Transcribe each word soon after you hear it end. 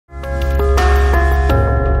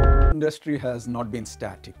industry has not been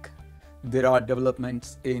static. There are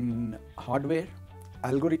developments in hardware,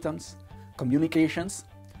 algorithms, communications,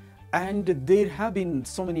 and there have been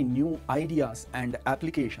so many new ideas and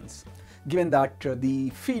applications, given that the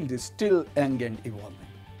field is still young and evolving.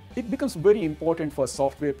 It becomes very important for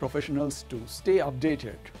software professionals to stay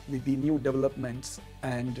updated with the new developments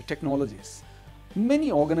and technologies.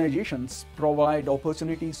 Many organizations provide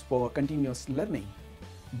opportunities for continuous learning,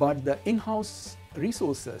 but the in-house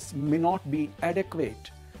resources may not be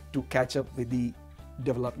adequate to catch up with the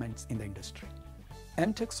developments in the industry.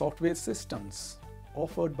 MTech software systems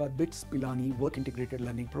offered by BITS Pilani work integrated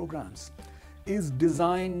learning programs is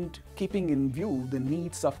designed keeping in view the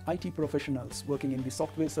needs of IT professionals working in the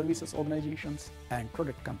software services organizations and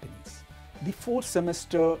product companies. The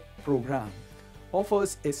 4-semester program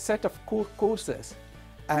offers a set of core courses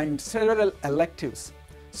and several electives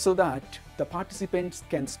so that the participants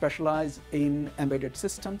can specialize in embedded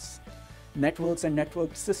systems, networks and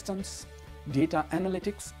networked systems, data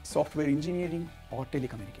analytics, software engineering, or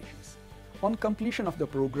telecommunications. On completion of the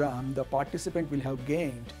program, the participant will have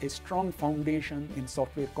gained a strong foundation in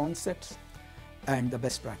software concepts and the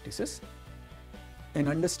best practices, an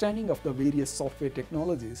understanding of the various software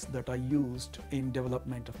technologies that are used in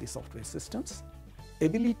development of the software systems,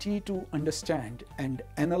 ability to understand and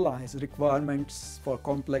analyze requirements for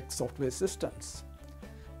complex software systems,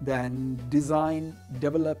 then design,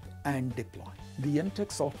 develop, and deploy. The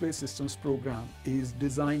MTech Software Systems program is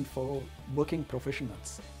designed for working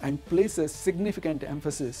professionals and places significant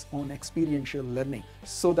emphasis on experiential learning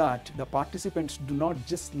so that the participants do not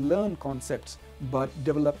just learn concepts but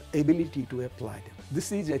develop ability to apply them.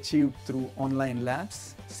 This is achieved through online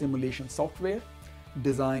labs, simulation software,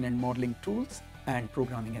 design and modeling tools, and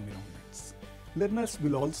programming environments. Learners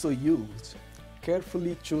will also use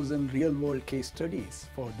carefully chosen real-world case studies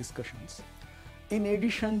for discussions, in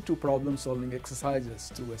addition to problem-solving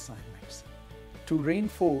exercises through assignments. To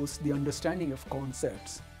reinforce the understanding of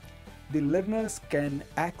concepts, the learners can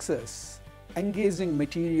access engaging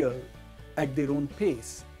material at their own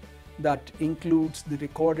pace that includes the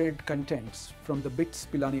recorded contents from the BITS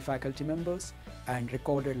Pilani faculty members and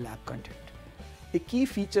recorded lab content. A key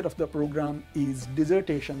feature of the program is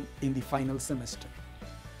dissertation in the final semester.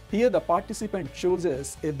 Here the participant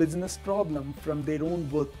chooses a business problem from their own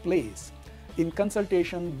workplace in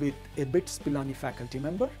consultation with a BITS Pilani faculty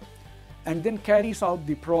member and then carries out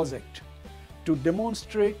the project to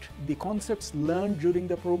demonstrate the concepts learned during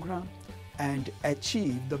the program and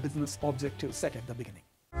achieve the business objectives set at the beginning.